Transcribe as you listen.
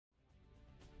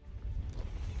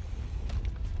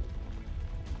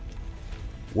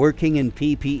Working in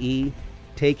PPE,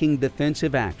 taking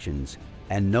defensive actions,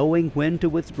 and knowing when to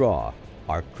withdraw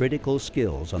are critical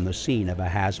skills on the scene of a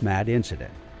hazmat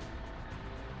incident.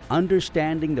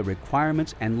 Understanding the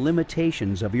requirements and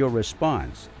limitations of your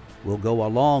response will go a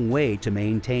long way to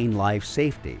maintain life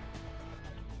safety.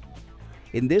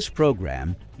 In this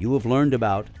program, you have learned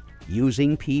about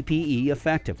using PPE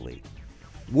effectively,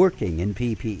 working in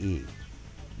PPE,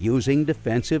 using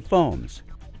defensive foams,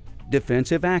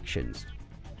 defensive actions,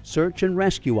 search and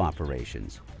rescue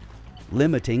operations,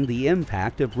 limiting the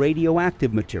impact of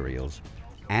radioactive materials,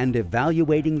 and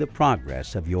evaluating the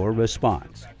progress of your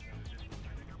response.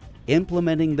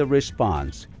 Implementing the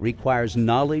response requires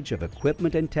knowledge of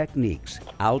equipment and techniques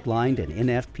outlined in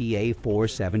NFPA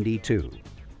 472.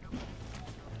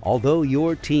 Although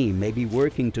your team may be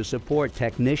working to support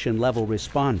technician-level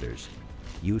responders,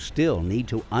 you still need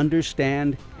to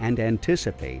understand and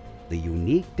anticipate the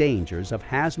unique dangers of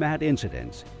hazmat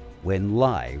incidents when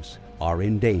lives are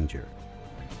in danger.